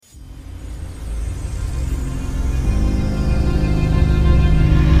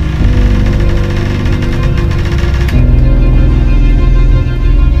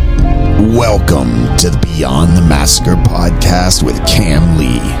Welcome to the Beyond the Massacre podcast with Kam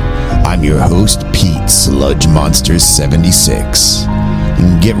Lee. I'm your host, Pete Sludge Monsters 76.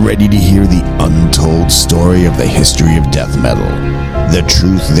 And get ready to hear the untold story of the history of death metal. The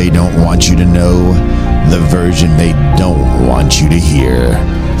truth they don't want you to know, the version they don't want you to hear.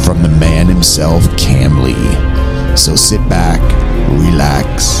 From the man himself, Kam Lee. So sit back,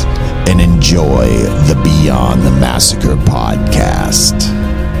 relax, and enjoy the Beyond the Massacre podcast.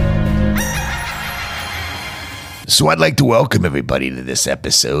 So I'd like to welcome everybody to this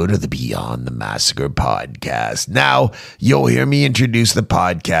episode of the Beyond the Massacre podcast. Now, you'll hear me introduce the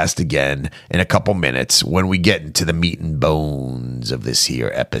podcast again in a couple minutes when we get into the meat and bones of this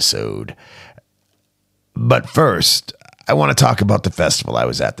here episode. But first, I want to talk about the festival I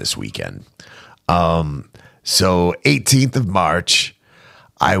was at this weekend. So 18th of March,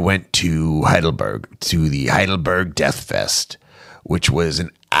 I went to Heidelberg, to the Heidelberg Death Fest, which was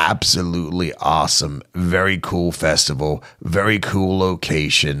an absolutely awesome, very cool festival, very cool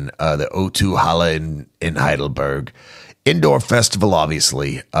location, the O2 Halle in Heidelberg. Indoor festival,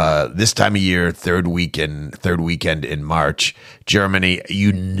 obviously. This time of year, third weekend in March, Germany,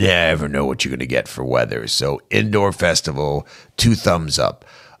 you never know what you're going to get for weather. So indoor festival, 2 thumbs up.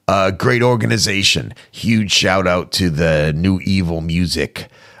 Great organization. Huge shout out to the New Evil Music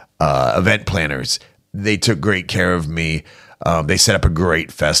event planners. They took great care of me. They set up a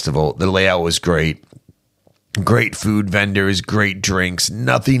great festival. The layout was great. Great food vendors, great drinks,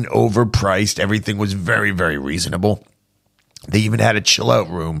 nothing overpriced. Everything was very, very reasonable. They even had a chill out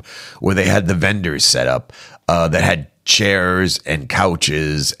room where they had the vendors set up that had chairs and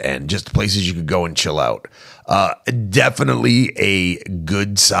couches and just places you could go and chill out. Definitely a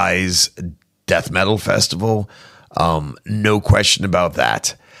good size death metal festival. No question about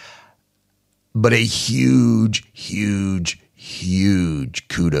that. But a huge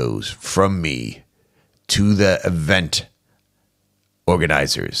kudos from me to the event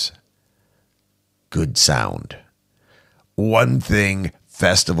organizers. Good sound. One thing,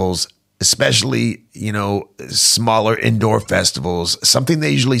 festivals, especially, smaller indoor festivals, something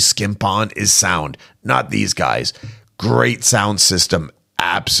they usually skimp on is sound. Not these guys. Great sound system.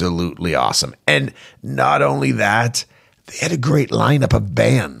 Absolutely awesome. And not only that, they had a great lineup of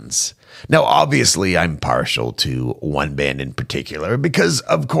bands. Now, obviously, I'm partial to one band in particular because,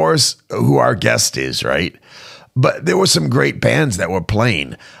 of course, who our guest is, right? But there were some great bands that were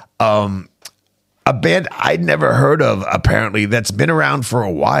playing. A band I'd never heard of, apparently, that's been around for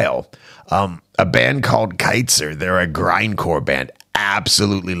a while. A band called Kaiser. They're a grindcore band.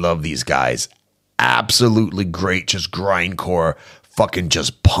 Absolutely love these guys. Absolutely great. Just grindcore. Fucking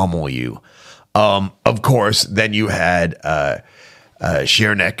just pummel you. Of course, then you had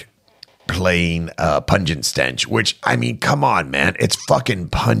Scherneck playing Pungent Stench, which, I mean, come on, man. It's fucking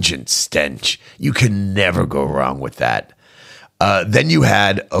Pungent Stench. You can never go wrong with that. Then you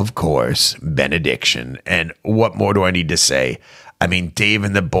had, of course, Benediction. And what more do I need to say? I mean, Dave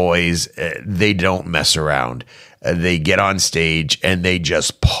and the boys, they don't mess around. They get on stage and they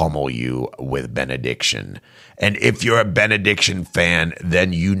just pummel you with Benediction. And if you're a Benediction fan,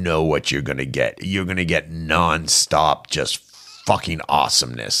 then you know what you're going to get. You're going to get nonstop just fucking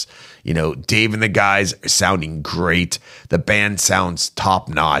awesomeness. Dave and the guys are sounding great. The band sounds top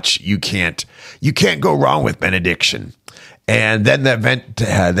notch. You can't go wrong with Benediction. And then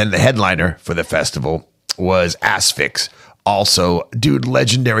the headliner for the festival was Asphyx. Also, dude,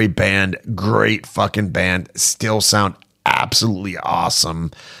 legendary band, great fucking band, still sound absolutely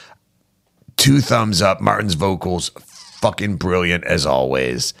awesome. 2 thumbs up. Martin's vocals, fucking brilliant as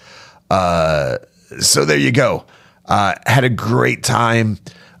always. So there you go. Had a great time.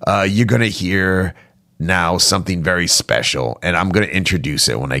 You're going to hear now something very special, and I'm going to introduce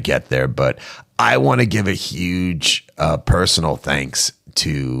it when I get there, but I want to give a huge personal thanks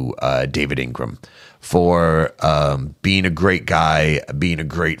to David Ingram for being a great guy, being a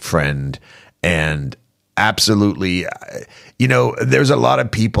great friend, and absolutely, there's a lot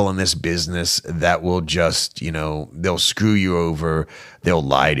of people in this business that will just, they'll screw you over, they'll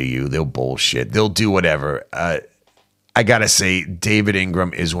lie to you, they'll bullshit, they'll do whatever. I gotta say, David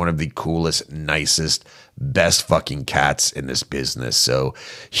Ingram is one of the coolest, nicest, best fucking cats in this business. So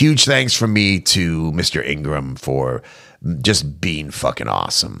huge thanks from me to Mr. Ingram for just being fucking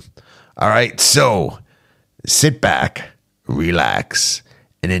awesome. All right, so sit back, relax,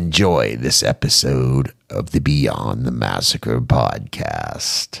 and enjoy this episode of the Beyond the Massacre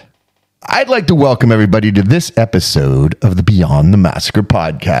podcast. I'd like to welcome everybody to this episode of the Beyond the Massacre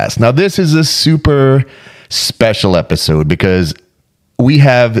podcast. Now, this is a super special episode because we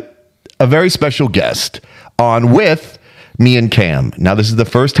have a very special guest on with me and Cam. Now, this is the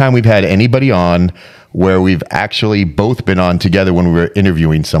first time we've had anybody on where we've actually both been on together when we were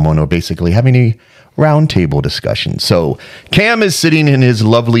interviewing someone or basically having a roundtable discussion. So Cam is sitting in his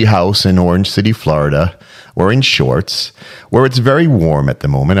lovely house in Orange City, Florida, wearing shorts, where it's very warm at the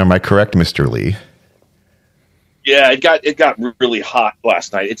moment. Am I correct, Mr. Lee? Yeah, it got really hot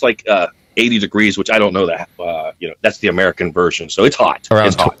last night. It's like 80 degrees, which I don't know that. That's the American version, so it's hot.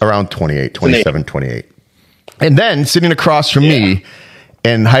 Around 28, 27, 28. And then sitting across from me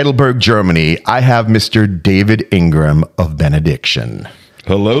in Heidelberg, Germany, I have Mr. David Ingram of Benediction.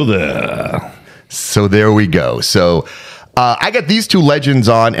 Hello there. So there we go. So I got these two legends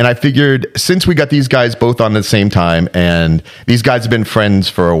on, and I figured since we got these guys both on at the same time, and these guys have been friends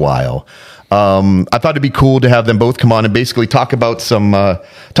for a while, I thought it'd be cool to have them both come on and basically talk about some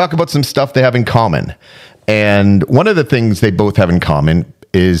stuff they have in common. And one of the things they both have in common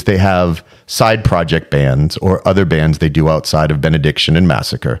is they have side project bands or other bands they do outside of Benediction and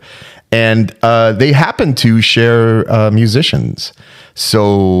Massacre. And they happen to share musicians.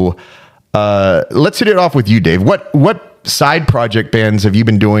 So let's hit it off with you, Dave. What side project bands have you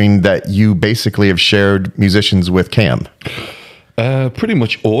been doing that you basically have shared musicians with Cam? Pretty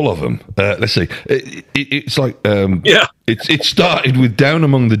much all of them. Let's see. It's like It started with Down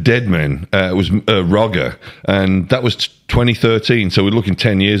Among the Dead Men. It was Rogger, and that was 2013. So we're looking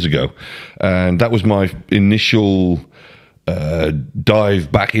 10 years ago, and that was my initial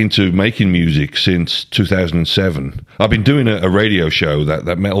dive back into making music since 2007. I've been doing a radio show,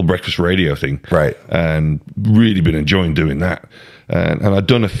 that Metal Breakfast Radio thing, right? And really been enjoying doing that. And I'd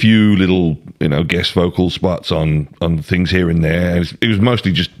done a few little, guest vocal spots on things here and there. It was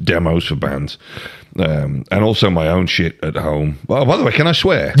mostly just demos for bands, and also my own shit at home. Well, by the way, can I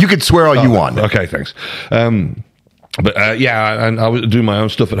swear? You could swear all you want. Okay, thanks. But and I was doing my own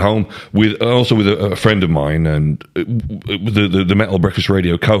stuff at home with a friend of mine, and the Metal Breakfast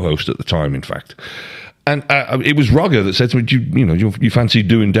Radio co-host at the time, in fact. And it was Rogger that said to me, you fancy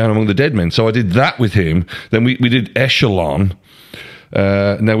doing Down Among the Dead Men? So I did that with him. Then we did Echelon.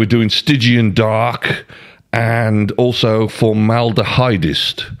 Now we're doing Stygian Dark and also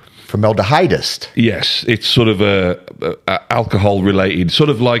Formaldehydist. Formaldehydist? Yes, it's sort of a alcohol related, sort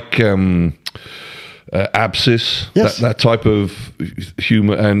of like Abscess, yes. that type of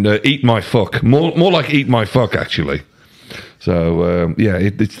humor, and Eat My Fuck, more like Eat My Fuck actually. So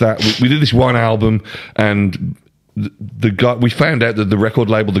it's that we did this one album, and the guy, we found out that the record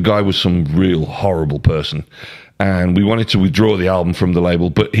label, the guy was some real horrible person, and we wanted to withdraw the album from the label,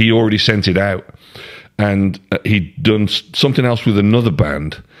 but he already sent it out, and he'd done something else with another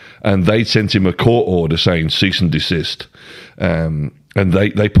band, and they sent him a court order saying cease and desist, and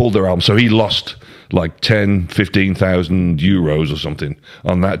they pulled their album, so he lost like 15,000 euros or something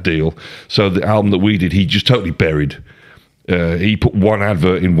on that deal. So the album that we did, he just totally buried. He put one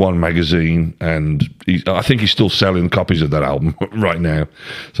advert in one magazine, and I think he's still selling copies of that album right now.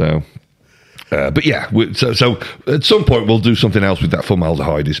 So, but yeah, so at some point we'll do something else with that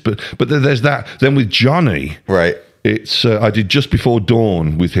Formaldehydist. But there's that. Then with Johnny, right? It's I did Just Before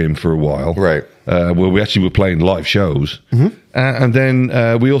Dawn with him for a while, right? Where we actually were playing live shows, and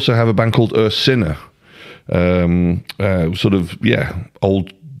then we also have a band called Sinner, sort of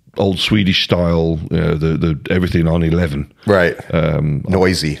old Swedish style, the everything on 11, right?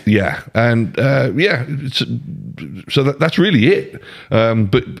 Noisy, yeah, and so that's really it.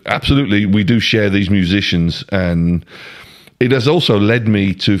 But absolutely, we do share these musicians, and it has also led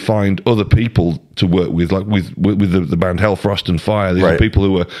me to find other people to work with, like with the band Hell, Frost and Fire. These are people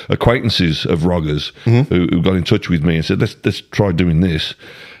who are acquaintances of Rogger's who got in touch with me and said, let's try doing this.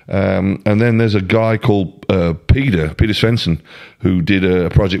 And then there's a guy called Peter Svensson, who did a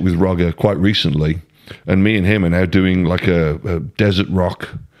project with Rogger quite recently, and me and him are now doing like a desert rock.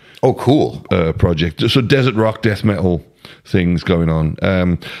 Oh, cool! Project. So desert rock, death metal things going on.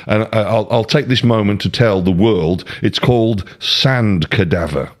 And I'll take this moment to tell the world it's called Sand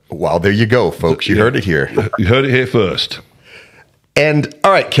Cadaver. Well, there you go, folks. You heard it here. You heard it here first. And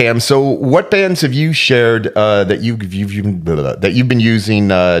all right, Cam. So, what bands have you shared that you've been using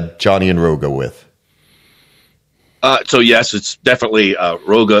Johnny and Roga with? So yes, it's definitely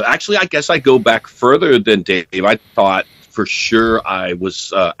Roga. Actually, I guess I go back further than Dave. I thought for sure I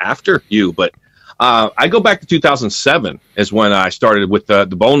was after you, but I go back to 2007 is when I started with the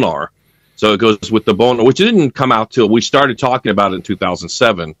Bonar. So it goes with the Bonar, which didn't come out till we started talking about it in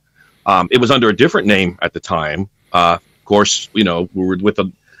 2007. It was under a different name at the time. Of course, we were with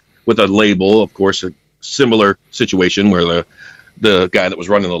a label. Of course, a similar situation where the guy that was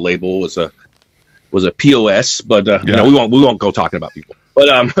running the label was a POS. But we won't go talking about people.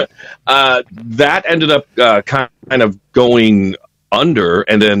 But that ended up kind of going under,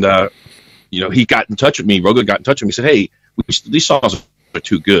 and then he got in touch with me. Roga got in touch with me. He said, "Hey, these songs are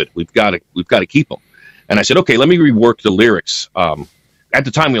too good. We've got to keep them." And I said, "Okay, let me rework the lyrics." At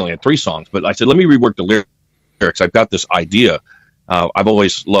the time, we only had 3 songs, but I said, "Let me rework the lyrics. I've got this idea. I've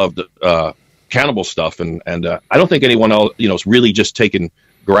always loved cannibal stuff, and I don't think anyone else, is really just taken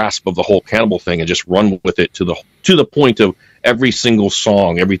grasp of the whole cannibal thing and just run with it to the point of every single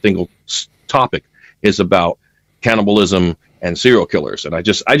song, every single topic is about cannibalism and serial killers." And I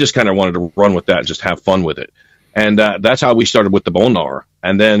just kind of wanted to run with that and just have fun with it. And that's how we started with the Bone Gnawer.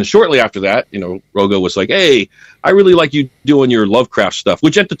 And then shortly after that, Rogo was like, "Hey, I really like you doing your Lovecraft stuff,"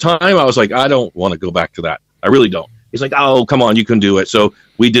 which at the time I was like, I don't want to go back to that. I really don't. He's like, "Oh, come on, you can do it." So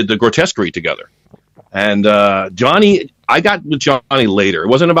we did the Grotesquerie together. And Johnny, I got with Johnny later. It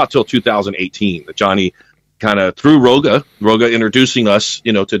wasn't about till 2018 that Johnny kind of, through Roga introducing us,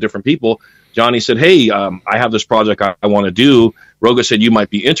 to different people, Johnny said, "Hey, I have this project I want to do." Roga said, "You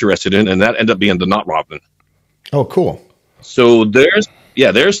might be interested in," and that ended up being the Not Robin. Oh, cool. So there's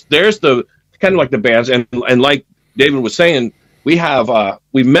the kind of like the bands, and like David was saying, we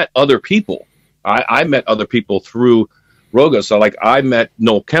met other people. I met other people through Roga. So like I met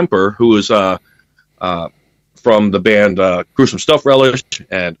Noel Kemper, who was from the band Gruesome Stuff Relish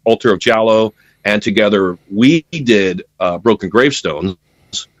and Altar of Jallow, and together we did Broken Gravestones,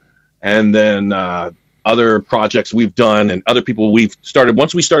 and then other projects we've done and other people we've started.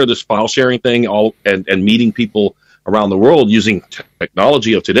 Once we started this file sharing thing, and meeting people around the world using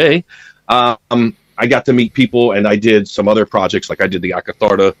technology of today, I got to meet people, and I did some other projects, like I did the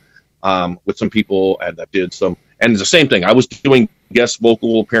Akatharta with some people, and I did some, and it's the same thing. I was doing guest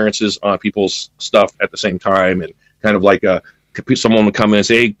vocal appearances on people's stuff at the same time, and kind of like someone would come in and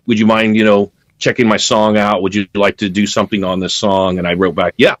say, "Hey, would you mind, checking my song out? Would you like to do something on this song?" And I wrote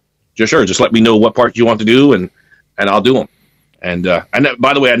back, "Yeah, sure. Just let me know what part you want to do, and I'll do them." And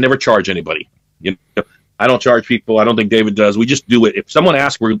by the way, I never charge anybody. I don't charge people. I don't think David does. We just do it. If someone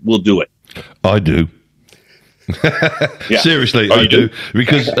asks, we'll do it. I do. Yeah. Seriously, I do,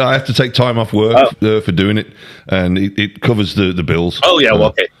 because I have to take time off work for doing it, and it covers the bills. Oh yeah, well,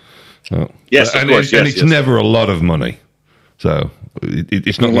 okay. Yes, of course. And it's never a lot of money, so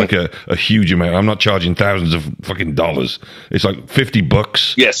it's not like a huge amount. I'm not charging thousands of fucking dollars. It's like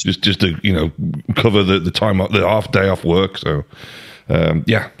 $50. Yes, just to cover the time, the half day off work. So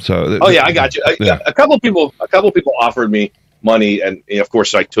So I got you. A couple people offered me money, and of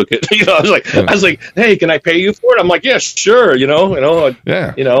course I took it. I was like, "Hey, can I pay you for it?" I'm like, "Yeah, sure." Yeah.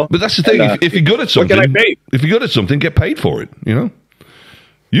 But that's the thing. If you're good at something, what can I pay? If you're good at something, get paid for it.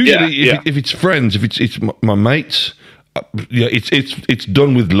 Usually, if it's friends, if it's my mates, it's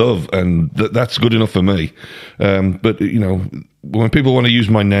done with love, and that's good enough for me. But when people want to use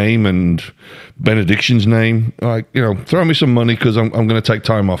my name and Benediction's name, throw me some money, because I'm going to take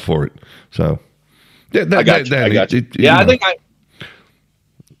time off for it. So. I got you.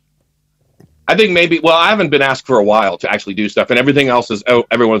 I think maybe. Well, I haven't been asked for a while to actually do stuff, and everything else is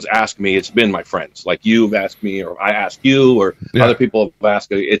everyone's asked me. It's been my friends, like you've asked me, or I asked you, or other people have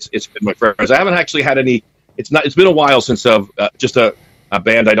asked. It's been my friends. I haven't actually had any. It's been a while since just a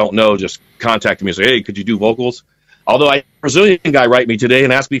band I don't know just contacted me and say, "Hey, could you do vocals?" Although a Brazilian guy wrote me today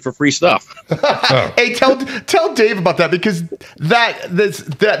and asked me for free stuff. Hey, tell Dave about that, because that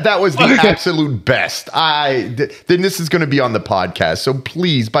was the absolute best. Then this is going to be on the podcast, so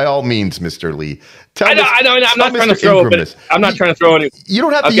please, by all means, Mr. Lee, I know. I'm not trying to throw it. I'm not trying to throw any. You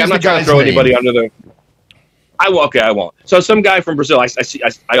don't have to use the guy's name. Anybody under the. I won't. So some guy from Brazil.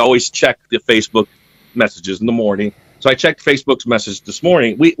 I always check the Facebook messages in the morning. So I checked Facebook's message this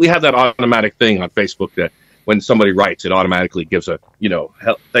morning. We have that automatic thing on Facebook that, when somebody writes, it automatically gives a,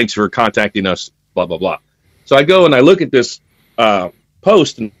 thanks for contacting us, blah, blah, blah. So I go and I look at this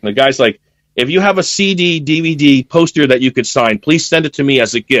post, and the guy's like, "If you have a CD, DVD poster that you could sign, please send it to me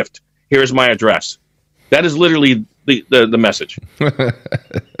as a gift. Here's my address." That is literally the message.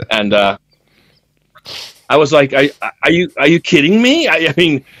 And I was like, are you kidding me? I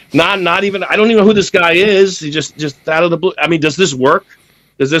mean, not even, I don't even know who this guy is. He just out of the blue. I mean, does this work?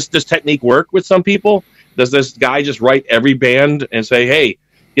 Does this technique work with some people? Does this guy just write every band and say, "Hey,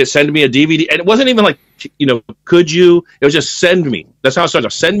 send me a DVD"? And it wasn't even like, could you? It was just send me. That's how it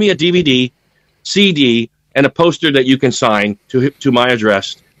started. Send me a DVD, CD, and a poster that you can sign to my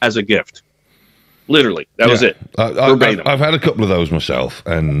address as a gift. Literally, that was it. I've had a couple of those myself,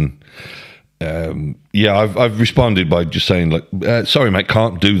 and I've responded by just saying, like, "Sorry, mate,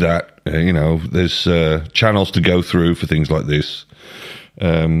 can't do that." There's channels to go through for things like this.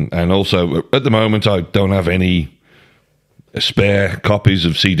 And also, at the moment, I don't have any spare copies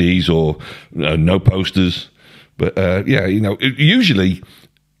of CDs or no posters. But usually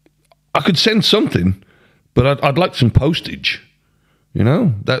I could send something, but I'd like some postage.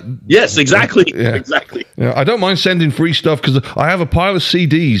 Yes, exactly. Yeah. Exactly. Yeah, I don't mind sending free stuff because I have a pile of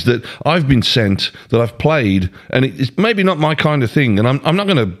CDs that I've been sent that I've played, and it's maybe not my kind of thing, and I'm not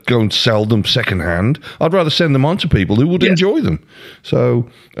going to go and sell them secondhand. I'd rather send them on to people who would enjoy them. So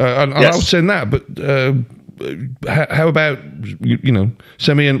and I would send that, but how about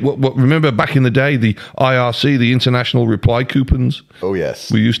send me in what remember back in the day, the IRC, the International Reply Coupons? Oh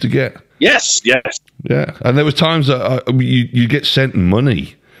yes, we used to get. Yes. Yeah, and there was times that you get sent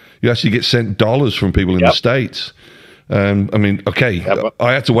money. You actually get sent dollars from people in the States. I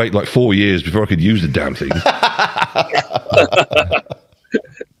had to wait like 4 years before I could use the damn thing.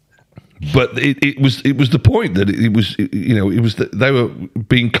 But it was the point that it was that they were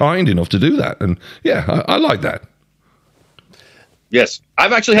being kind enough to do that, and I like that. Yes,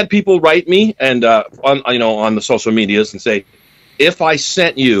 I've actually had people write me and on the social medias and say, if I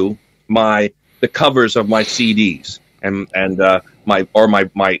sent you the covers of my CDs and my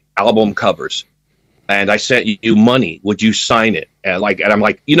album covers, and I sent you money, would you sign it? And I'm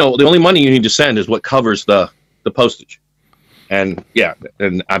like, the only money you need to send is what covers the postage. And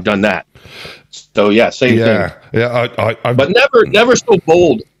and I've done that. So same thing. Yeah, but never so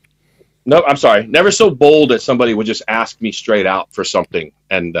bold. No, I'm sorry, never so bold that somebody would just ask me straight out for something,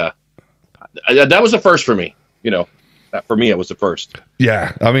 and that was the first for me. For me, it was the first.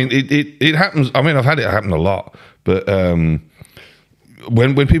 Yeah, I mean, it happens. I mean, I've had it happen a lot, but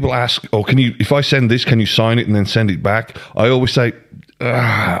when people ask, "Oh, if I send this, can you sign it and then send it back?" I always say,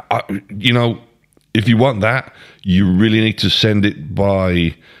 if you want that, you really need to send it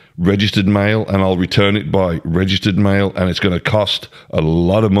by registered mail, and I'll return it by registered mail, and it's going to cost a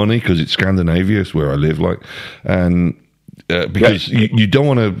lot of money because it's Scandinavia, it's where I live, and because you don't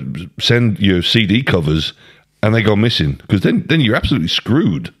want to send your CD covers and they go missing, because then you're absolutely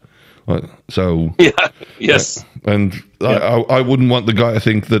screwed. So yes, and I wouldn't want the guy to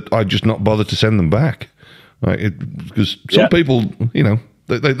think that I just not bothered to send them back, because some people,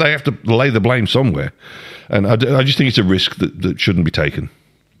 they have to lay the blame somewhere, and I just think it's a risk that shouldn't be taken.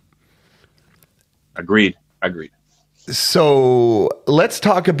 Agreed. So let's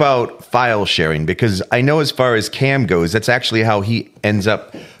talk about file sharing, because I know as far as Cam goes, that's actually how he ends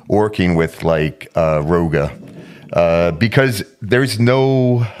up working with Roga, because there's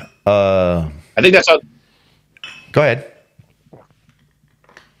no. I think that's how. Go ahead.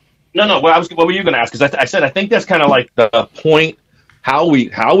 No. What were you going to ask? Because I said I think that's kind of like the point. How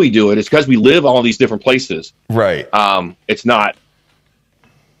we do it is because we live all these different places. Right. It's not.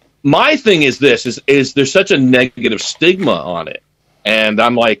 My thing is this: is there's such a negative stigma on it, and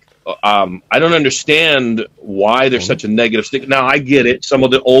I'm like, I don't understand why there's such a negative stigma. Now I get it. Some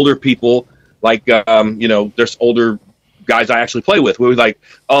of the older people, there's older guys I actually play with. We're like,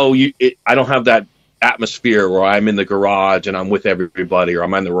 I don't have that atmosphere where I'm in the garage and I'm with everybody, or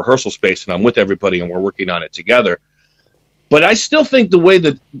I'm in the rehearsal space and I'm with everybody and we're working on it together. But I still think the way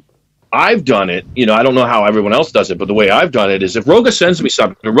that I've done it, I don't know how everyone else does it, but the way I've done it is if Roga sends me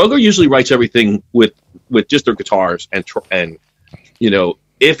something, Roga usually writes everything with just their guitars, and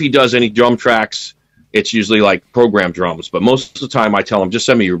if he does any drum tracks, it's usually like program drums. But most of the time I tell him, just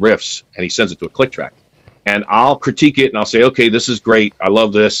send me your riffs, and he sends it to a click track. And I'll critique it and I'll say, okay, this is great. I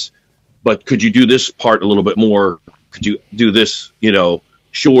love this, but could you do this part a little bit more? Could you do this,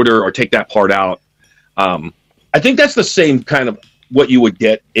 shorter, or take that part out? I think that's the same kind of what you would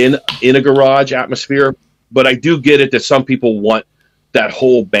get in a garage atmosphere, but I do get it that some people want that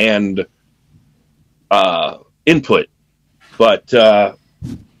whole band input. But I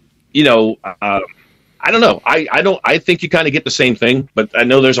don't know. I think you kind of get the same thing, but I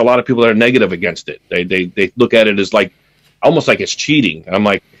know there's a lot of people that are negative against it. They look at it as almost like it's cheating. And I'm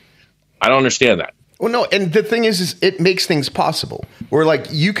like, I don't understand that. Well, no, and the thing is it makes things possible. Where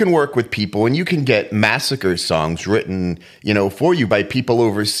you can work with people and you can get massacre songs written, for you by people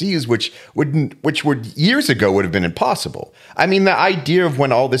overseas, which would years ago would have been impossible. I mean, the idea of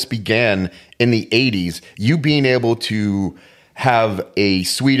when all this began in the 80s, you being able to have a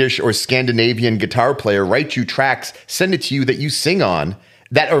Swedish or Scandinavian guitar player write you tracks, send it to you that you sing on,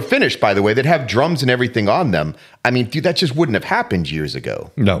 that are finished, by the way, that have drums and everything on them. I mean, dude, that just wouldn't have happened years ago.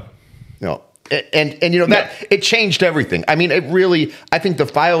 No. And that it changed everything. I mean, I think the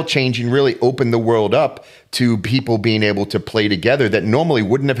file changing really opened the world up to people being able to play together that normally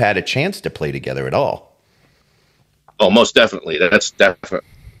wouldn't have had a chance to play together at all. Oh, most definitely.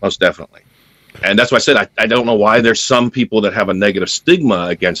 Most definitely. And that's why I said I don't know why there's some people that have a negative stigma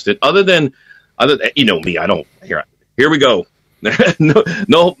against it. Other than me, I don't hear. here we go.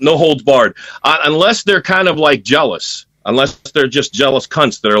 no holds barred. Unless they're kind of like jealous. Unless they're just jealous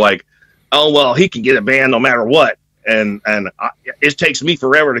cunts that are like, oh well, he can get a band no matter what, and it takes me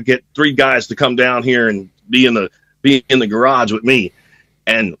forever to get 3 guys to come down here and be in the garage with me,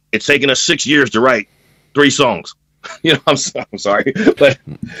 and it's taken us 6 years to write 3 songs. I'm sorry, but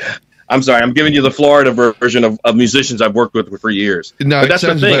I'm sorry. I'm giving you the Florida version of musicians I've worked with for years. No, but that's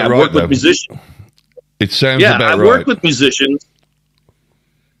the thing. I've worked with musicians. It sounds about right. I worked with musicians.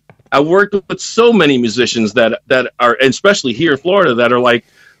 I worked with so many musicians that are, especially here in Florida, that are like,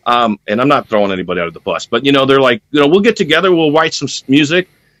 and I'm not throwing anybody out of the bus, but they're like, we'll get together, we'll write some music,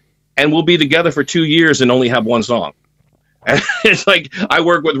 and we'll be together for 2 years and only have 1 song. And it's like I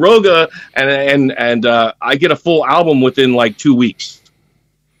work with Roga, and I get a full album within like 2 weeks,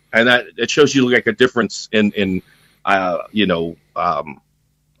 and that it shows you like a difference in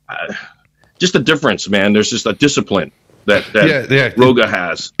just a difference, man. There's just a discipline that Roga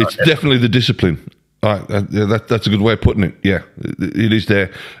has. It's definitely the discipline. That's a good way of putting it. Yeah, it is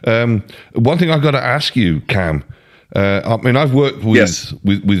there. One thing I've got to ask you, Cam. I mean, I've worked with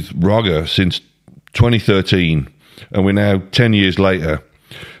Roga since 2013, and we're now 10 years later,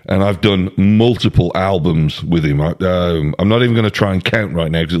 and I've done multiple albums with him. I'm not even going to try and count right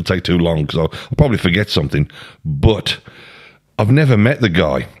now because it'll take too long, because I'll probably forget something. But I've never met the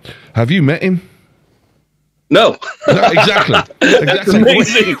guy. Have you met him? No. Exactly. That's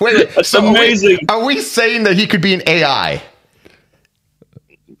amazing. Wait. That's amazing. Are we saying that he could be an AI?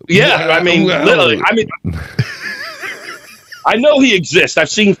 Yeah, I mean, literally. I mean, I know he exists. I've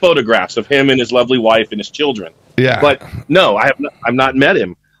seen photographs of him and his lovely wife and his children. Yeah. But no, I've not met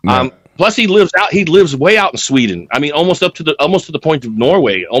him. No. Plus, he lives way out in Sweden. I mean, almost to the point of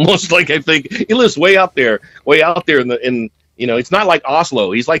Norway. Almost like, I think he lives way out there in it's not like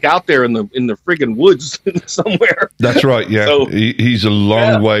Oslo. He's like out there in the friggin' woods somewhere. That's right. Yeah, so, he's a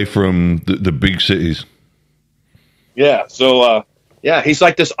long way from the big cities. Yeah. So he's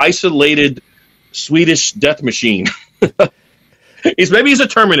like this isolated Swedish death machine. Maybe he's a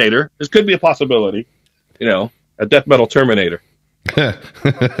Terminator. This could be a possibility. A death metal Terminator.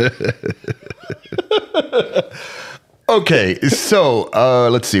 Okay, so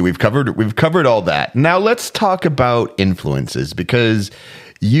let's see. We've covered all that. Now let's talk about influences, because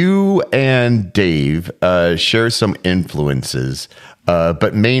you and Dave share some influences,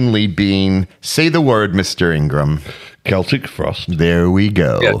 but mainly being, say the word, Mr. Ingram. Celtic Frost. There we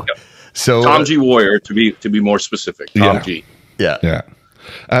go. Yeah. So Tom G. Warrior, to be more specific. Tom G. Yeah.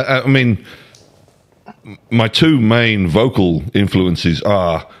 I mean, my 2 main vocal influences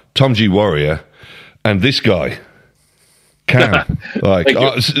are Tom G. Warrior and this guy. Cam,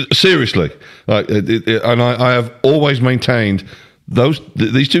 seriously, and I have always maintained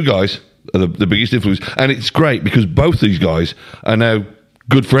these 2 guys are the biggest influence, and it's great because both these guys are now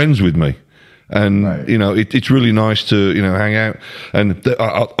good friends with me, and right. It's really nice to hang out. And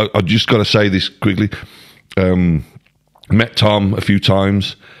I just got to say this quickly. Met Tom a few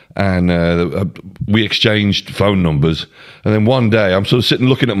times, and we exchanged phone numbers. And then one day, I'm sort of sitting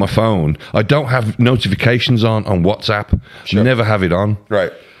looking at my phone. I don't have notifications on WhatsApp. Sure. Never have it on.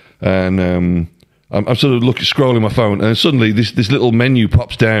 Right. And I'm sort of scrolling my phone, and suddenly this little menu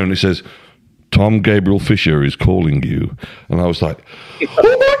pops down. It says, Tom Gabriel Fisher is calling you. And I was like, oh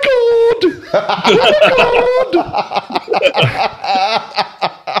my God! Oh my God!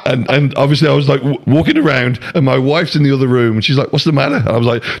 and obviously I was like walking around, and my wife's in the other room, and she's like, what's the matter? And I was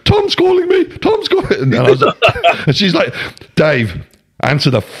like, Tom's calling me. Tom's calling. And I was like, and she's like, Dave, answer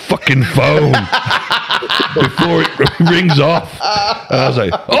the fucking phone before it rings off. And I was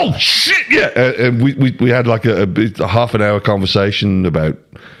like, oh shit, yeah. And we had like a half an hour conversation about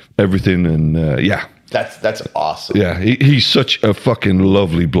everything, and yeah. That's awesome. Yeah, he's such a fucking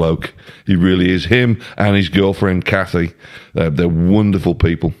lovely bloke. He really is. Him and his girlfriend Kathy, they're wonderful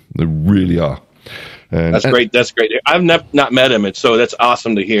people. They really are. That's great. That's great. I've not met him, and so that's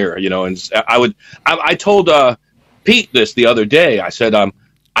awesome to hear. And I told Pete this the other day. I said,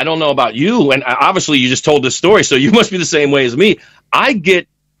 I don't know about you, and obviously you just told this story, so you must be the same way as me. I get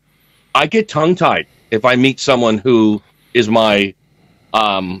tongue tied if I meet someone who is my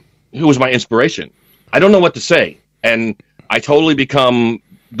inspiration. I don't know what to say, and I totally become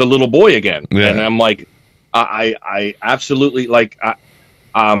the little boy again. Yeah. And I'm like, I absolutely like.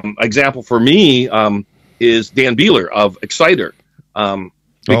 Example for me is Dan Beeler of Exciter,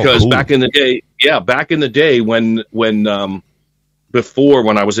 because back in the day, when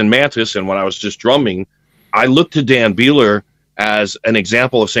I was in Mantis and when I was just drumming, I looked to Dan Beeler as an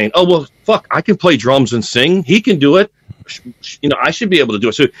example of saying, oh well, fuck, I can play drums and sing. He can do it. I should be able to do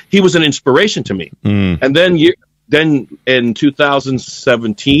it. So he was an inspiration to me. And then then in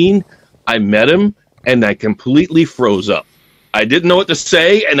 2017, I met him and I completely froze up. I didn't know what to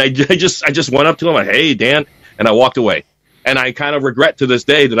say, and I just went up to him like, "Hey, Dan," and I walked away. And I kind of regret to this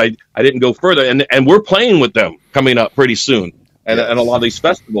day that I didn't go further. And we're playing with them coming up pretty soon, and a lot of these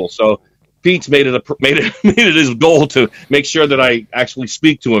festivals. So Pete's made it his goal to make sure that I actually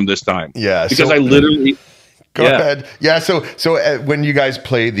speak to him this time. Yeah, because I literally. Go ahead. Yeah. So when you guys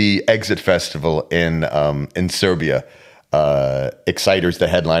play the Exit Festival in Serbia, Exciter's the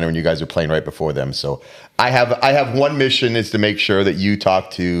headliner, and you guys are playing right before them. So I have one mission, is to make sure that you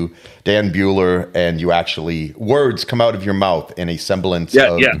talk to Dan Bueller and you actually words come out of your mouth in a semblance.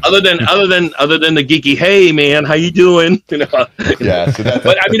 Yeah. Other than the geeky, "Hey man, how you doing?" You know. Yeah. So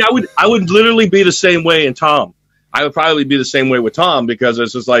but I mean, I would literally be the same way in Tom. I would probably be the same way with Tom, because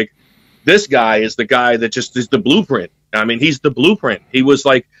it's just like, this guy is the guy that just is the blueprint. I mean, he's the blueprint. He was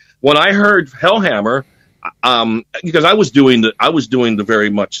like, when I heard Hellhammer, because I was doing the very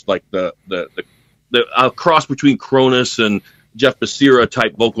much like the cross between Cronus and Jeff Becerra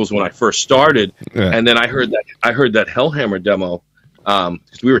type vocals when I first started, and then I heard that Hellhammer demo,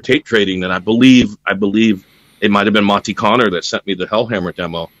 because we were tape trading, and I believe it might have been Monty Connor that sent me the Hellhammer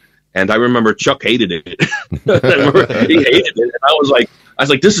demo, and I remember Chuck hated it. He hated it, and I was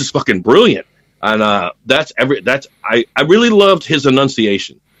like, this is fucking brilliant, and I really loved his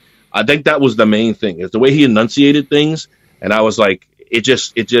enunciation. I think that was the main thing, is the way he enunciated things, and I was like, it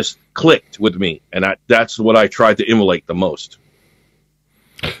just clicked with me, and that's what I tried to emulate the most.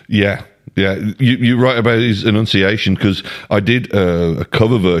 Yeah, you're right about his enunciation, because I did a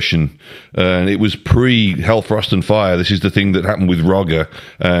cover version, and it was pre Hell, Frost and Fire. This is the thing that happened with Rogger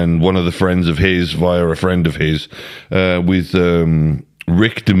and one of the friends of his via a friend of his, with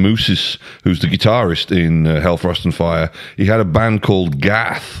Rick DeMousis, who's the guitarist in Hell, Frost and Fire. He had a band called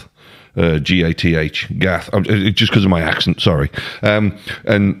Gath, Gath, Gath, just because of my accent, sorry.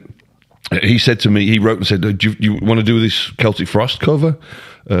 And he said to me, he wrote and said, do you want to do this Celtic Frost cover?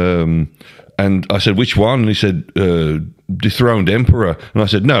 And I said, which one? And he said, Dethroned Emperor. And I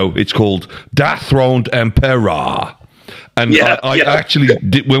said, no, it's called Dethroned Emperor. And I actually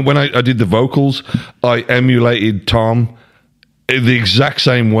did, when I did the vocals, I emulated Tom in the exact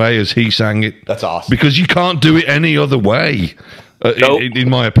same way as he sang it. That's awesome. Because you can't do it any other way. Nope. In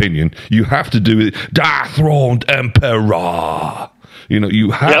my opinion, you have to do it. Dethroned Emperor. You know,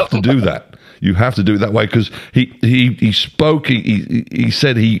 you have to do that. You have to do it that way, because he spoke. He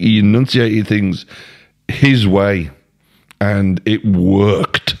said he enunciated things his way, and it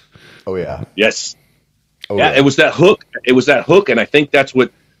worked. Oh yeah. Yes. Oh, yeah. It was that hook. And I think that's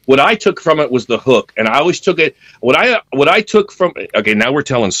what I took from it was the hook, and I always took it. What I took from it. Okay, now we're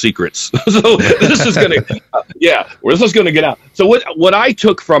telling secrets. So this is gonna, this is gonna get out. So what I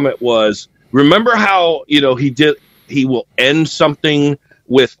took from it was, remember how he will end something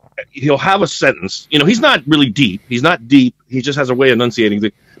with, he'll have a sentence. You know, he's not really deep. He's not deep. He just has a way of enunciating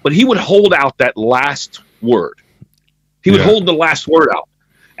things. But he would hold out that last word. He would hold the last word out,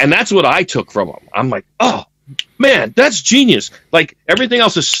 and that's what I took from him. I'm like, oh. Man, that's genius. Like, everything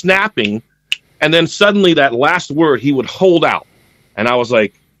else is snapping, and then suddenly that last word he would hold out. And I was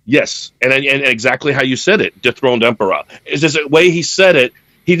like, yes. And exactly how you said it, Dethroned Emperor. It's just the way he said it.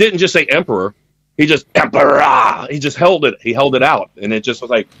 He didn't just say emperor. He just, Emperor. He just held it. He held it out. And it just was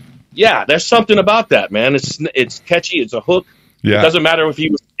like, yeah, there's something about that, man. It's catchy. It's a hook. Yeah. It doesn't matter if he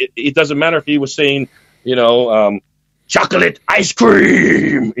was saying, chocolate ice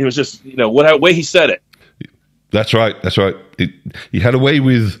cream. It was just, what way he said it. That's right. He had a way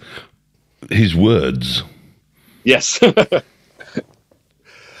with his words. Yes.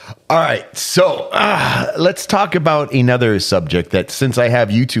 All right. So let's talk about another subject that, since I have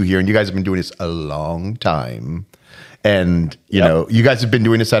you two here, and you guys have been doing this a long time, and, you guys have been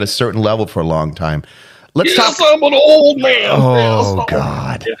doing this at a certain level for a long time. Let's talk. I'm an old man. Oh,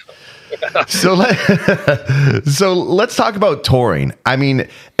 God. Yeah. So let's talk about touring. I mean,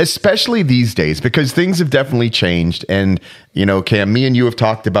 especially these days, because things have definitely changed. And, Cam, me and you have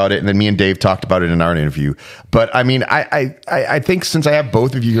talked about it, and then me and Dave talked about it in our interview. But I mean, I think since I have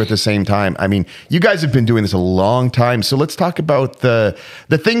both of you here at the same time, I mean, you guys have been doing this a long time. So let's talk about the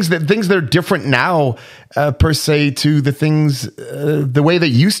things that are different now, per se, to the things the way they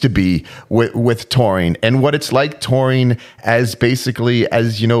used to be with touring, and what it's like touring as basically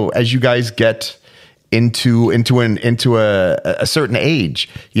as you guys get into a certain age.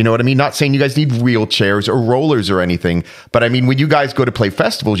 You know what I mean? Not saying you guys need wheelchairs or rollers or anything, but I mean, when you guys go to play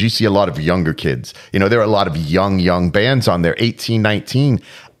festivals, you see a lot of younger kids. There are a lot of young bands on there, 18, 19.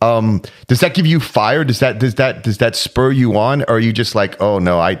 Does that give you fire? Does that spur you on? Or are you just like, oh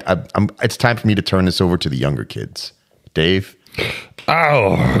no, it's time for me to turn this over to the younger kids? Dave?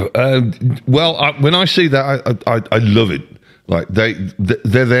 Oh, well, when I see that, I love it. Like they're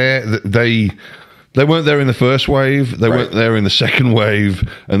there. They weren't there in the first wave. They weren't there in the second wave.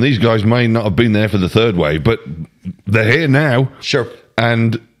 And these guys may not have been there for the third wave, but they're here now. Sure.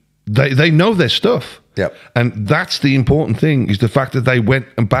 And they know their stuff. Yep. And that's the important thing, is the fact that they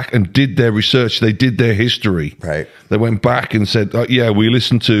went back and did their research. They did their history. Right. They went back and said, oh, yeah, we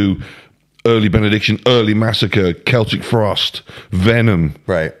listened to Early Benediction, Early Massacre, Celtic Frost, Venom.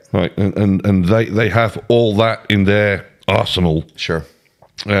 Right. Right. And they have all that in their arsenal. Sure.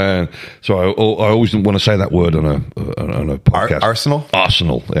 So I always want to say that word on a podcast. Arsenal?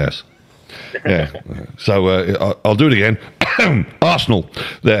 Arsenal, yes. Yeah. So I'll do it again. Arsenal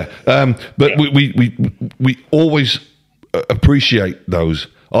there. But we always appreciate those.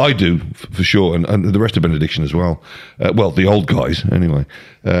 I do, for sure, and the rest of Benediction as well. Well, the old guys, anyway.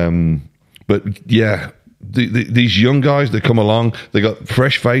 But yeah, these young guys that come along, they got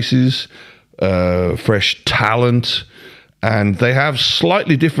fresh faces, fresh talent, and they have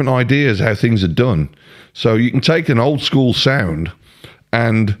slightly different ideas how things are done. So you can take an old school sound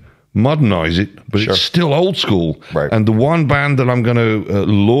and modernize it, but it's still old school. Right. And the one band that I'm going to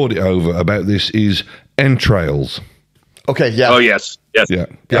lord it over about this is Entrails. Okay, yeah. Oh, yes. Yes. Yeah.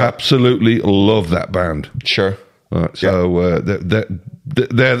 Absolutely love that band. Sure. So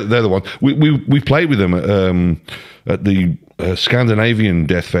they're the one. We played with them at the Scandinavian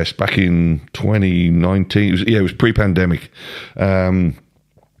Death Fest back in 2019. It was pre-pandemic, and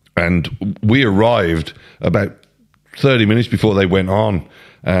we arrived about 30 minutes before they went on,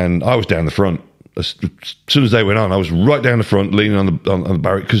 and I was down the front. As soon as they went on, I was right down the front, leaning on the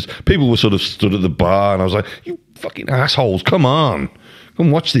barrier, because people were sort of stood at the bar, and I was like, "You fucking assholes, come on,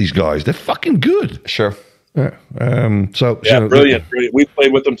 come watch these guys. They're fucking good." Sure. Yeah. Brilliant. We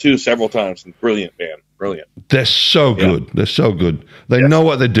played with them too several times. Brilliant band. Brilliant. They're so good. They're so good. They know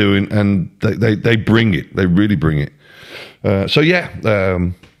what they're doing, and they bring it. They really bring it. And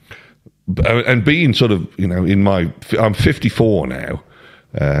being sort of, I'm 54 now.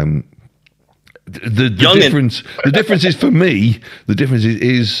 The difference is, for me, the difference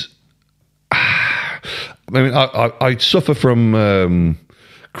is I suffer from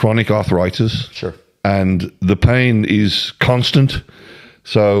chronic arthritis. Sure. And the pain is constant.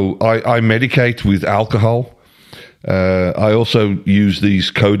 So I medicate with alcohol. I also use these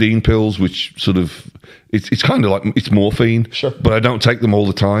codeine pills, which sort of, it's kind of like, it's morphine. Sure. But I don't take them all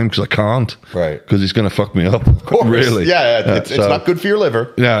the time because I can't. Right. Because it's going to fuck me up. Of course. Really. Yeah, it's not good for your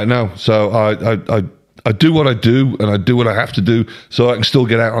liver. Yeah, no. So I do what I do, and I do what I have to do so I can still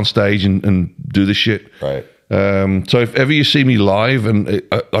get out on stage and do this shit. Right. So if ever you see me live and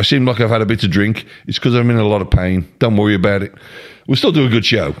I seem like I've had a bit to drink, it's because I'm in a lot of pain. Don't worry about it. We'll still do a good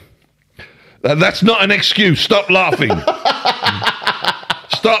show. That's not an excuse. Stop laughing.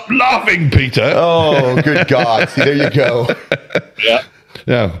 Stop laughing, Peter. Oh, good God. See, there you go. Yeah.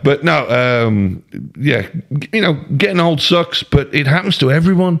 Yeah, but no, getting old sucks, but it happens to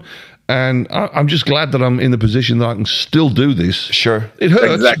everyone. And I'm just glad that I'm in the position that I can still do this. Sure. It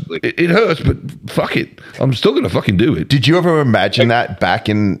hurts. Exactly. It hurts, but fuck it. I'm still going to fucking do it. Did you ever imagine that back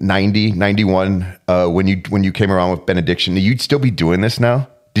in 90, 91, when you came around with Benediction, that you'd still be doing this now?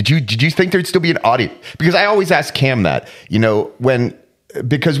 Did you think there'd still be an audience? Because I always ask Cam that, when Cam... I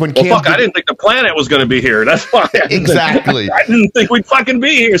didn't think the planet was going to be here. That's why. Exactly. I didn't think we'd fucking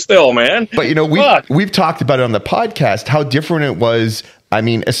be here still, man. But, we've talked about it on the podcast, how different it was. I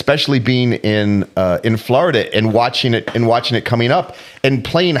mean, especially being in Florida and watching it coming up and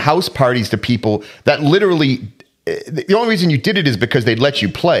playing house parties to people that literally, the only reason you did it is because they'd let you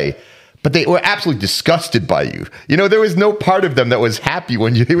play, but they were absolutely disgusted by you. There was no part of them that was happy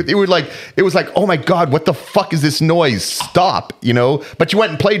when it was like, oh my God, what the fuck is this noise? Stop, but you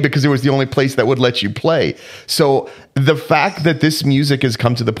went and played because it was the only place that would let you play. So the fact that this music has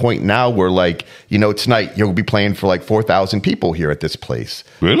come to the point now where tonight you'll be playing for 4,000 people here at this place.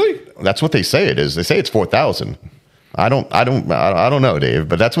 Really? That's what they say it is. They say it's 4,000. I don't know, Dave,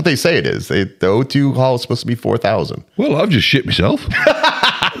 but that's what they say it is. The O2 hall is supposed to be 4,000. Well, I've just shit myself.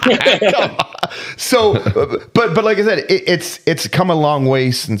 So, but like I said, it's come a long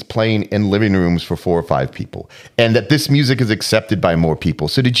way since playing in living rooms for 4 or 5 people, and that this music is accepted by more people.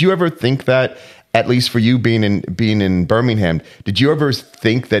 So, did you ever think that, at least for you being in Birmingham, did you ever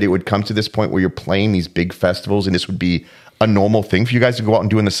think that it would come to this point where you're playing these big festivals and this would be a normal thing for you guys to go out and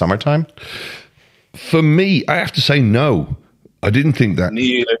do in the summertime? For me, I have to say no. I didn't think that. Me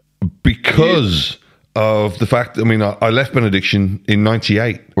either. Because of the fact, I mean, I left Benediction in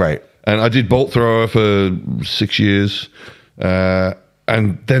 98. Right. And I did Bolt Thrower for 6 years.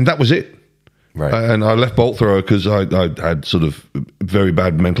 And then that was it. Right. And I left Bolt Thrower because I had sort of very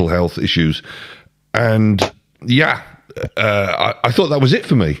bad mental health issues. And I thought that was it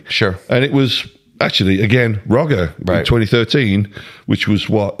for me. Sure. And it was actually, again, Rogger in 2013, which was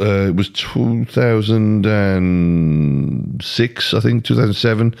it was 2006, I think,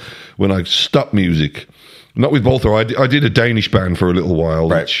 2007, when I stopped music. Not with Bolt Thrower. I did a Danish band for a little while,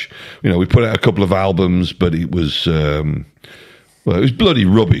 which, we put out a couple of albums, but it was... well, it was bloody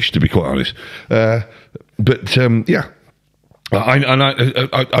rubbish, to be quite honest. I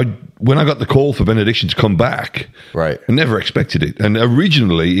when I got the call for Benediction to come back, I never expected it. And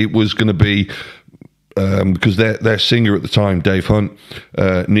originally, it was going to be because their singer at the time, Dave Hunt,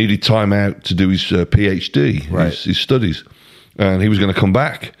 needed time out to do his PhD, his studies, and he was going to come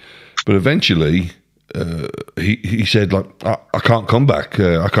back. But eventually, he said, like, I can't come back.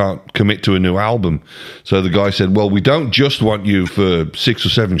 I can't commit to a new album. So the guy said, well, we don't just want you for 6 or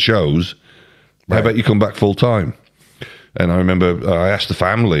 7 shows. How about you come back full time? And I remember I asked the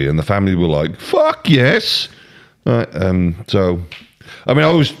family, and the family were like, fuck yes. So, I mean, I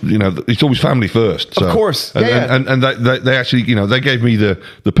always, it's always family first. So. Of course. And they actually, they gave me the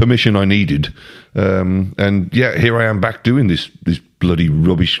permission I needed. And here I am back doing this bloody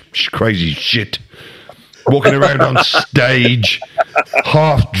rubbish, crazy shit. Walking around on stage,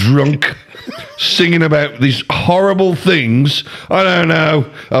 half drunk, singing about these horrible things. I don't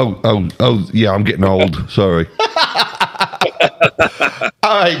know. Oh, yeah, I'm getting old. Sorry.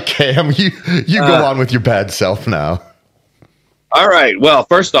 All right, Cam, you go on with your bad self now. All right. Well,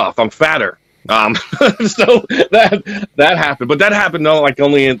 first off, I'm fatter. So that happened, but that happened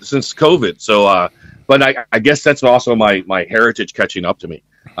only since COVID. So, but I guess that's also my heritage catching up to me.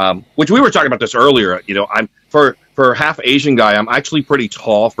 Which we were talking about this earlier. I'm for half Asian guy, I'm actually pretty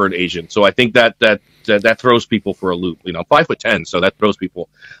tall for an Asian. So I think that throws people for a loop. I'm 5'10", so that throws people.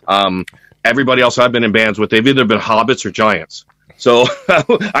 Everybody else I've been in bands with, they've either been hobbits or giants. So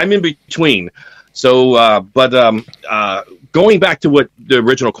I'm in between. So, going back to what the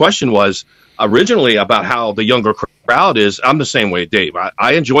original question was originally about how the younger crowd is, I'm the same way, Dave.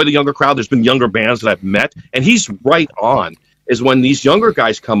 I enjoy the younger crowd. There's been younger bands that I've met, and he's right on. Is when these younger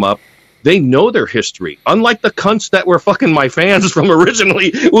guys come up, they know their history. Unlike the cunts that were fucking my fans from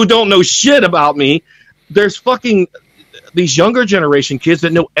originally who don't know shit about me, there's fucking these younger generation kids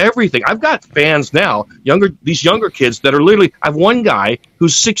that know everything. I've got fans now, these younger kids that are literally, I have one guy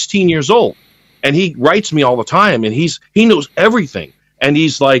who's 16 years old, and he writes me all the time, and he knows everything. And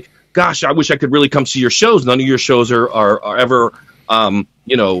he's like, gosh, I wish I could really come see your shows. None of your shows are ever, all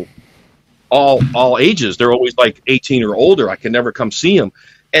ages. They're always like 18 or older. I can never come see them.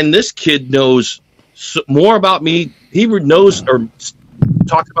 And this kid knows more about me. He knows or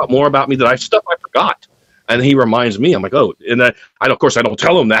talks about more about me than stuff I forgot. And he reminds me. I'm like, oh, and of course I don't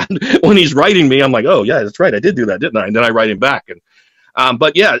tell him that when he's writing me. I'm like, oh yeah, that's right, I did do that, didn't I? And then I write him back. And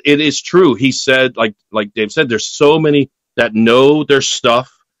but yeah, it is true. He said, like Dave said, there's so many that know their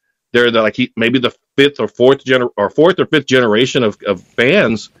stuff. They're maybe the fourth or fifth generation of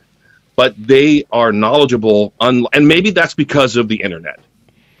fans. But they are knowledgeable, and maybe that's because of the internet.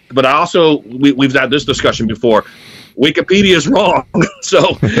 But I also, we've had this discussion before, Wikipedia is wrong.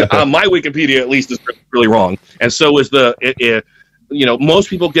 So my Wikipedia, at least, is really wrong. And so is most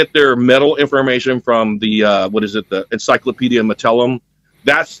people get their metal information from the, the Encyclopedia Metellum.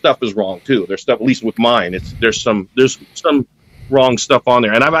 That stuff is wrong, too. There's stuff, at least with mine, there's some wrong stuff on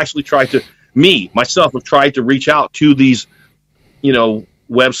there. And I've actually tried to reach out to these,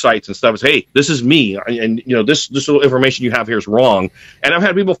 websites and stuff. Is, hey, this is me, and this little information you have here is wrong. And I've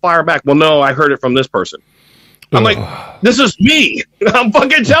had people fire back, well, no, I heard it from this person. I'm like, this is me. I'm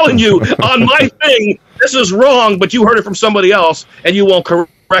fucking telling you on my thing, this is wrong, but you heard it from somebody else and you won't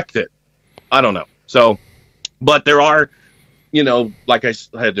correct it. I don't know. So, but there are, like I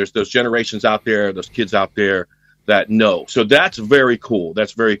said, there's those generations out there, those kids out there that know. So that's very cool.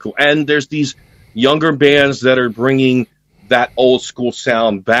 That's very cool. And there's these younger bands that are bringing that old school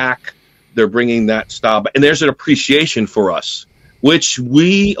sound back. They're bringing that style back. And there's an appreciation for us, which at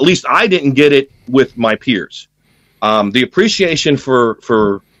least I didn't get it with my peers. The appreciation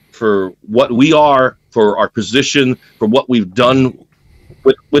for what we are, for our position, for what we've done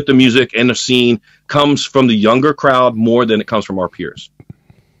with the music and the scene comes from the younger crowd more than it comes from our peers.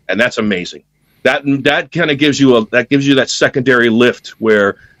 And that's amazing. That kind of gives you that secondary lift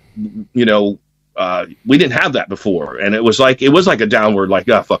where, we didn't have that before. And it was like a downward, like,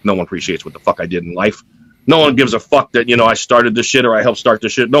 fuck, no one appreciates what the fuck I did in life. No one gives a fuck that, I started this shit or I helped start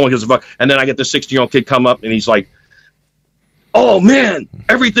this shit. No one gives a fuck. And then I get this 16-year-old kid come up and he's like, oh man,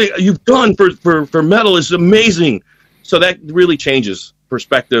 everything you've done for metal is amazing. So that really changes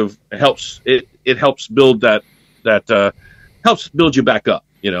perspective. It helps build that helps build you back up.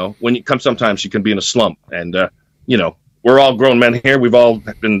 When you come, sometimes you can be in a slump, and we're all grown men here. We've all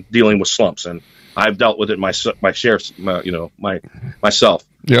been dealing with slumps, and I've dealt with it my share. Myself.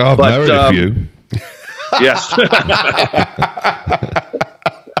 Yeah, I've married a few. Yes.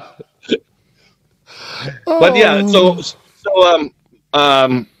 But yeah,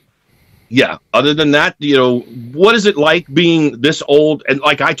 yeah. Other than that, what is it like being this old? And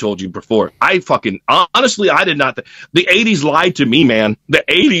like I told you before, honestly, I did not. The 80s lied to me, man. The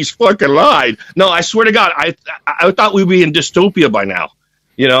 80s fucking lied. No, I swear to God, I thought we'd be in dystopia by now.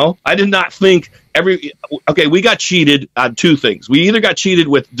 I did not think we got cheated on two things. We either got cheated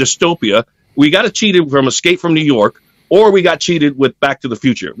with dystopia, we got cheated from Escape from New York, or we got cheated with Back to the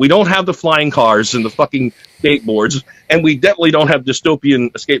Future. We don't have the flying cars and the fucking skateboards, and we definitely don't have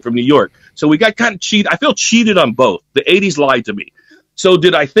dystopian Escape from New York. So we got kind of cheated. I feel cheated on both. The 80s lied to me. So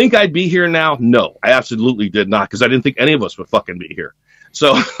did I think I'd be here now? No, I absolutely did not, because I didn't think any of us would fucking be here.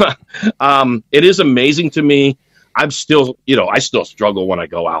 So it is amazing to me. I'm still, I still struggle when I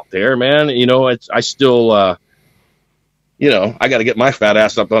go out there, man. I still, I got to get my fat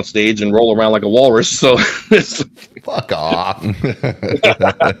ass up on stage and roll around like a walrus. So fuck off.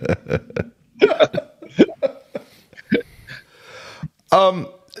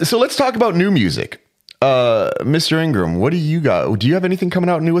 So let's talk about new music. Mr. Ingram, what do you got? Do you have anything coming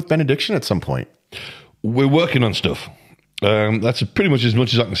out new with Benediction at some point? We're working on stuff. That's pretty much as I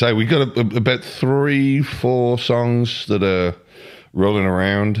can say. We've got about 3-4 songs that are rolling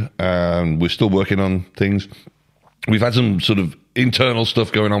around, and we're still working on things. We've had some sort of internal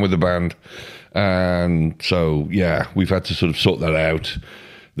stuff going on with the band, and so yeah, we've had to sort of sort that out.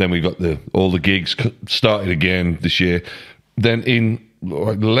 Then we got all the gigs started again this year. Then in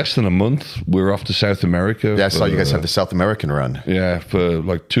less than a month, we're off to South America. Yeah, I saw you guys have the South American run. Yeah, for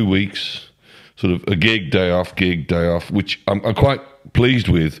like 2 weeks. Sort of a gig, day off, which I'm quite pleased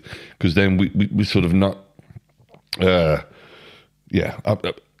with, because then we sort of not, at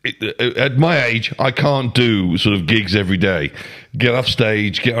my age, I can't do sort of gigs every day. Get off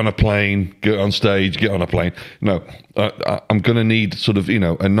stage, get on a plane, get on stage, get on a plane. No, I'm going to need sort of,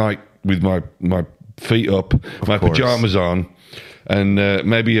 a night with my feet up, my pajamas on, and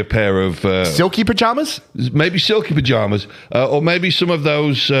maybe a pair of silky pajamas, or maybe some of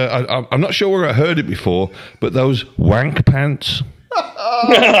those. I'm not sure where I heard it before, but those wank pants,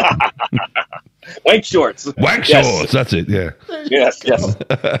 wank shorts, shorts. That's it. Yeah. Yes. Yeah.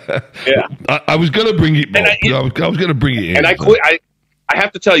 I was going to bring it, Bob. I was going to bring it in, and I quit. I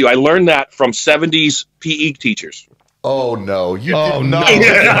have to tell you, I learned that from 70s PE teachers. Oh no! You did no!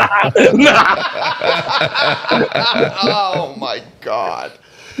 Oh my God,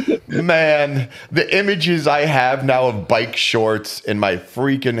 man! The images I have now of bike shorts in my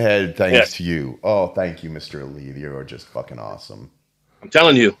freaking head, thanks to you. Oh, thank you, Mr. Lee. You are just fucking awesome. I'm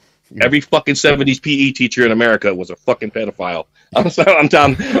telling you, every fucking 70s PE teacher in America was a fucking pedophile. I'm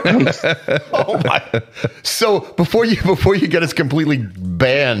down. Oh my! So before you get us completely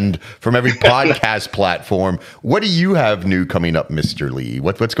banned from every podcast platform, what do you have new coming up, Mr. Lee?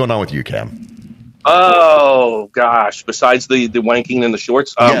 What's going on with you, Cam? Oh gosh! Besides the wanking and the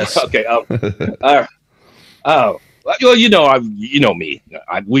shorts, yes. Okay. Well, you know me.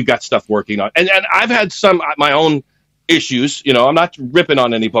 We've got stuff working on, and I've had my own issues. I'm not ripping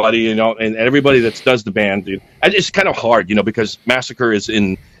on anybody, and everybody that does the band, dude. And it's kind of hard, because Massacre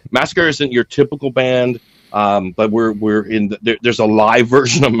isn't your typical band, but we're in. There's a live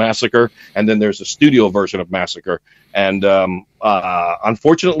version of Massacre, and then there's a studio version of Massacre. And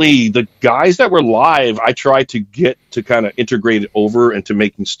unfortunately, the guys that were live, I tried to get to kind of integrate it over into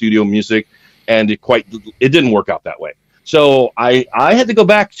making studio music, and it didn't work out that way. So I had to go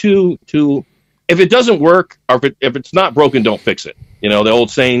back to. If it doesn't work, or if it's not broken, don't fix it. The old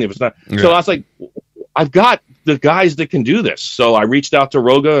saying, if it's not. Yeah. So I was like, I've got the guys that can do this. So I reached out to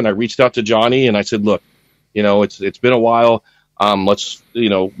Roga and I reached out to Johnny and I said, look, it's been a while. Let's,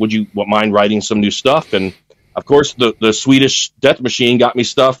 would you mind writing some new stuff? And of course, the Swedish Death Machine got me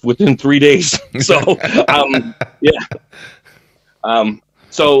stuff within 3 days. So, I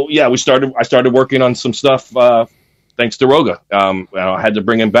started working on some stuff. Thanks to Roga. I had to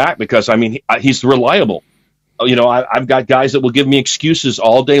bring him back because, he's reliable. I've got guys that will give me excuses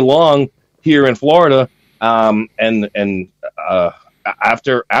all day long here in Florida. After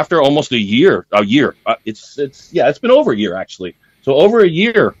almost a year, it's been over a year actually. So over a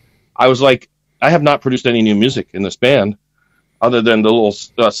year, I was like, I have not produced any new music in this band other than the little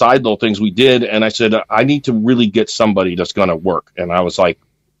side little things we did. And I said, I need to really get somebody that's going to work. And I was like,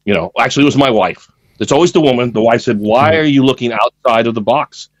 actually it was my wife. It's always the woman. The wife said, why are you looking outside of the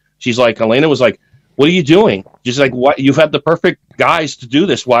box? She's like, Elena was like, what are you doing? She's like, what? You've had the perfect guys to do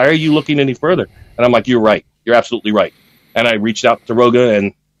this. Why are you looking any further? And I'm like, you're right. You're absolutely right. And I reached out to Roga,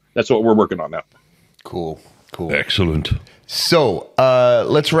 and that's what we're working on now. Cool. Excellent. So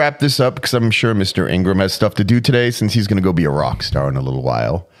let's wrap this up because I'm sure Mr. Ingram has stuff to do today since he's going to go be a rock star in a little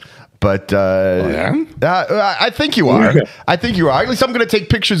while. But I think you are. I think you are. At least I'm going to take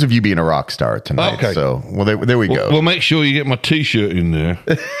pictures of you being a rock star tonight. Okay. So, well, there we go. Well, make sure you get my T-shirt in there.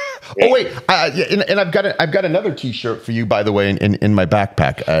 Oh wait, and I've got another T-shirt for you, by the way, in my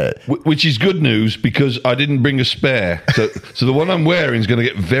backpack. Which is good news because I didn't bring a spare. So the one I'm wearing is going to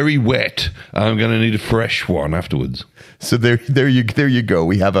get very wet. I'm going to need a fresh one afterwards. So there you go.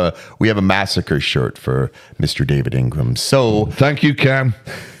 We have a massacre shirt for Mr. David Ingram. So thank you, Cam.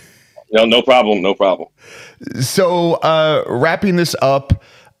 No problem. So wrapping this up,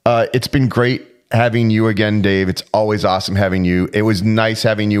 it's been great having you again, Dave. It's always awesome having you. It was nice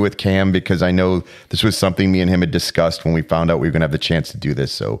having you with Cam because I know this was something me and him had discussed when we found out we were going to have the chance to do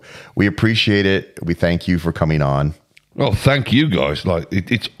this. So we appreciate it. We thank you for coming on. Well, thank you guys.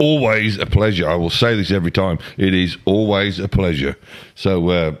 It's always a pleasure. I will say this every time. It is always a pleasure. So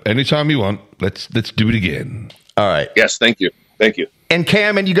anytime you want, let's do it again. All right. Yes, thank you. And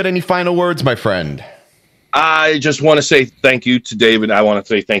Cam, you got any final words, my friend? I just want to say thank you to David. I want to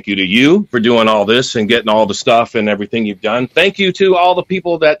say thank you to you for doing all this and getting all the stuff and everything you've done. Thank you to all the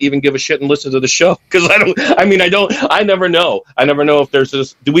people that even give a shit and listen to the show. Because I never know. I never know if there's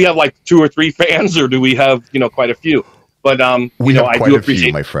this. Do we have like 2 or 3 fans, or do we have quite a few? But I do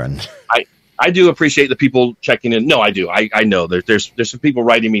appreciate my friend. I do appreciate the people checking in. No, I do. I know there's some people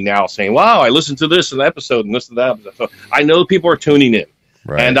writing me now saying, "Wow, I listened to this in the episode and this and that." So I know people are tuning in.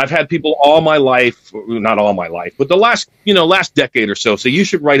 Right. And I've had people all my life, not all my life, but the last decade or so. So you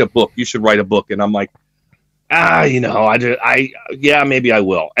should write a book. And I'm like, maybe I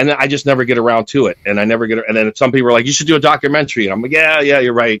will. And I just never get around to it. And and then some people are like, you should do a documentary. And I'm like, yeah,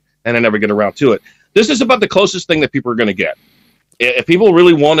 you're right. And I never get around to it. This is about the closest thing that people are going to get. If people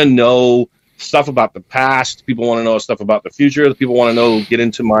really want to know stuff about the past, people want to know stuff about the future, people want to get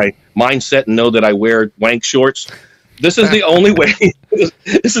into my mindset and know that I wear wank shorts. This is the only way.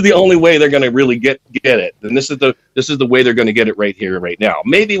 This is the only way they're going to really get it, and this is the way they're going to get it right here, right now.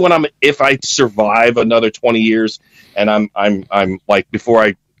 Maybe if I survive another 20 years, and I'm like before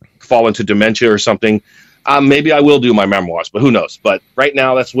I fall into dementia or something, maybe I will do my memoirs. But who knows? But right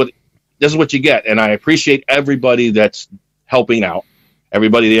now, this is what you get, and I appreciate everybody that's helping out,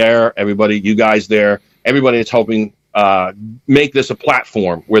 everybody there, you guys there, everybody that's helping make this a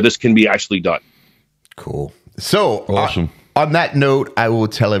platform where this can be actually done. Cool. So, awesome. On that note, I will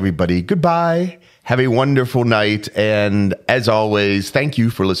tell everybody goodbye. Have a wonderful night. And as always, thank you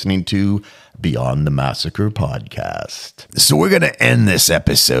for listening to Beyond the Massacre podcast. So we're going to end this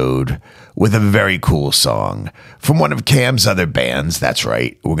episode with a very cool song from one of Cam's other bands. That's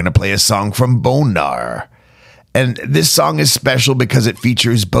right. We're going to play a song from Bonar. And this song is special because it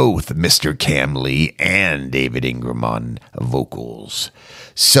features both Mr. Kam Lee and David Ingram on vocals.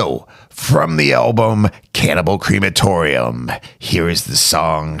 So, from the album Cannibal Crematorium, here is the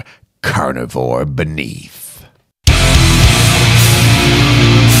song Carnivore Beneath.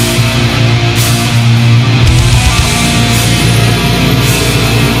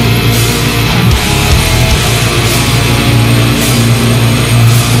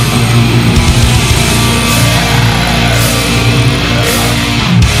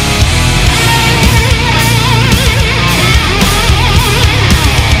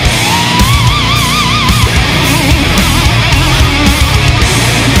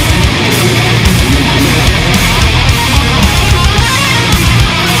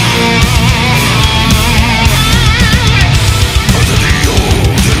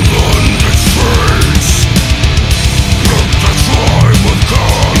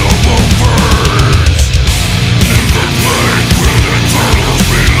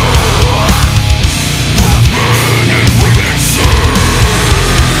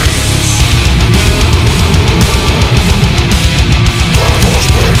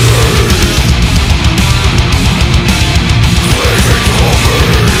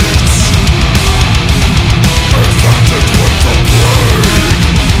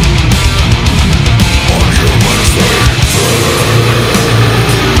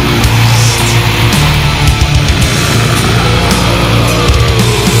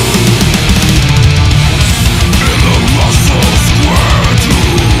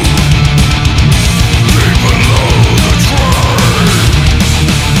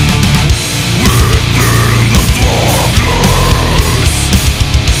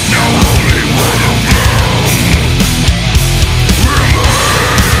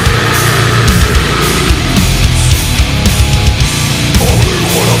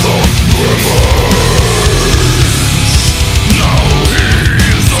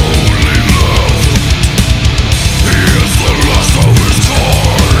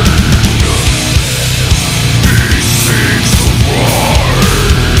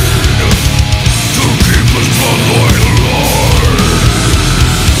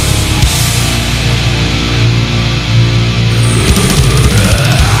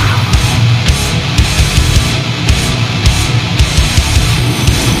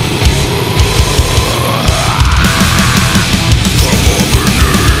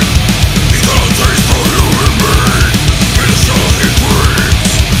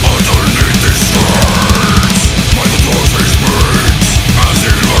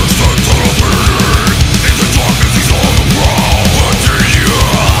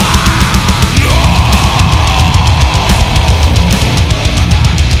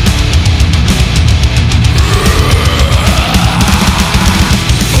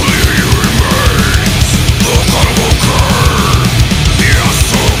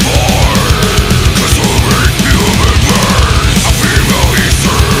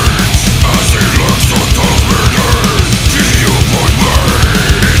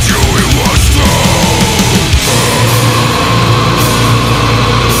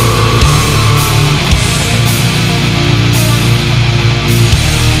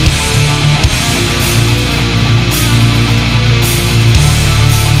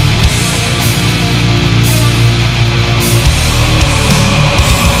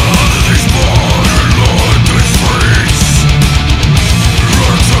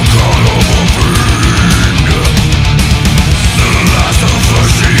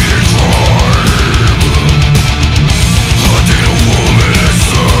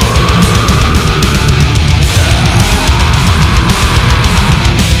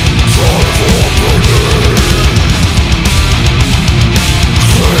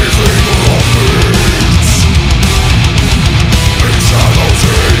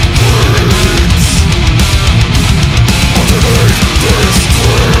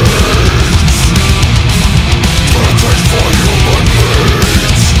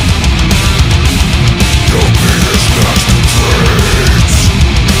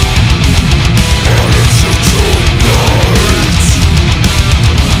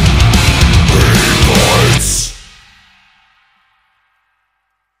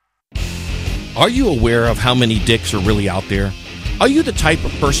 Are you aware of how many dicks are really out there? Are you the type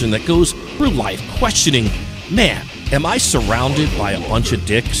of person that goes through life questioning, man, am I surrounded by a bunch of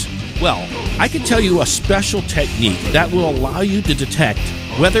dicks? Well, I can tell you a special technique that will allow you to detect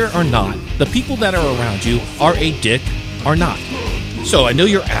whether or not the people that are around you are a dick or not. So I know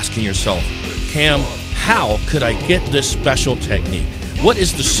you're asking yourself, Cam, how could I get this special technique? What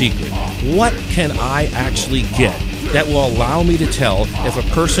is the secret? What can I actually get that will allow me to tell if a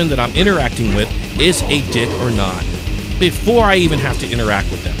person that I'm interacting with is a dick or not before I even have to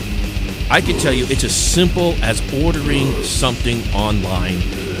interact with them? I can tell you it's as simple as ordering something online,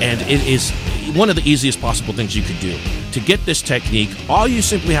 and it is one of the easiest possible things you could do. To get this technique, all you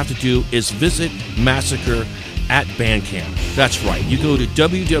simply have to do is visit Massacre at Bandcamp. That's right. You go to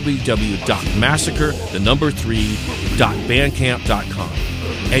www.massacre3.bandcamp.com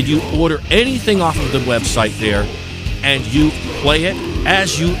and you order anything off of the website there, and you play it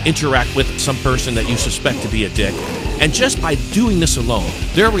as you interact with some person that you suspect to be a dick. And just by doing this alone,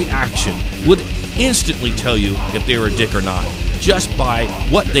 their reaction would instantly tell you if they're a dick or not, just by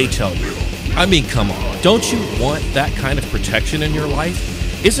what they tell you. I mean, come on. Don't you want that kind of protection in your life?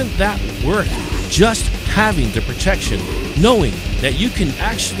 Isn't that worth just having the protection, knowing that you can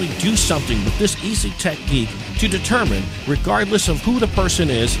actually do something with this easy technique to determine, regardless of who the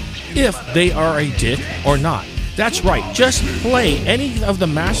person is, if they are a dick or not? That's right. Just play any of the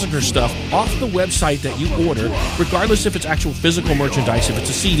Massacre stuff off the website that you order, regardless if it's actual physical merchandise, if it's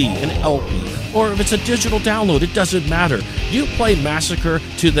a CD, an LP, or if it's a digital download. It doesn't matter. You play Massacre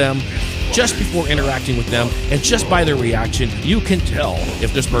to them just before interacting with them, and just by their reaction, you can tell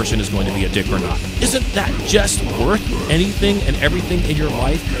if this person is going to be a dick or not. Isn't that just worth anything and everything in your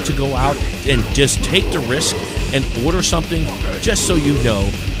life to go out and just take the risk and order something just so you know,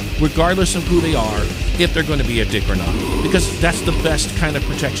 regardless of who they are, if they're going to be a dick or not? Because that's the best kind of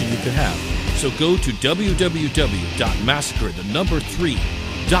protection you could have. So go to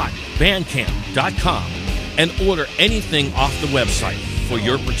www.massacre3.bandcamp.com and order anything off the website for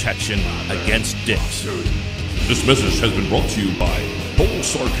your protection against dicks. This message has been brought to you by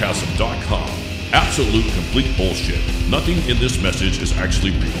TotalSarcasm.com. Absolute complete bullshit. Nothing in this message is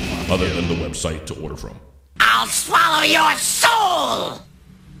actually real, other than the website to order from. I'll swallow your soul!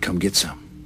 Come get some.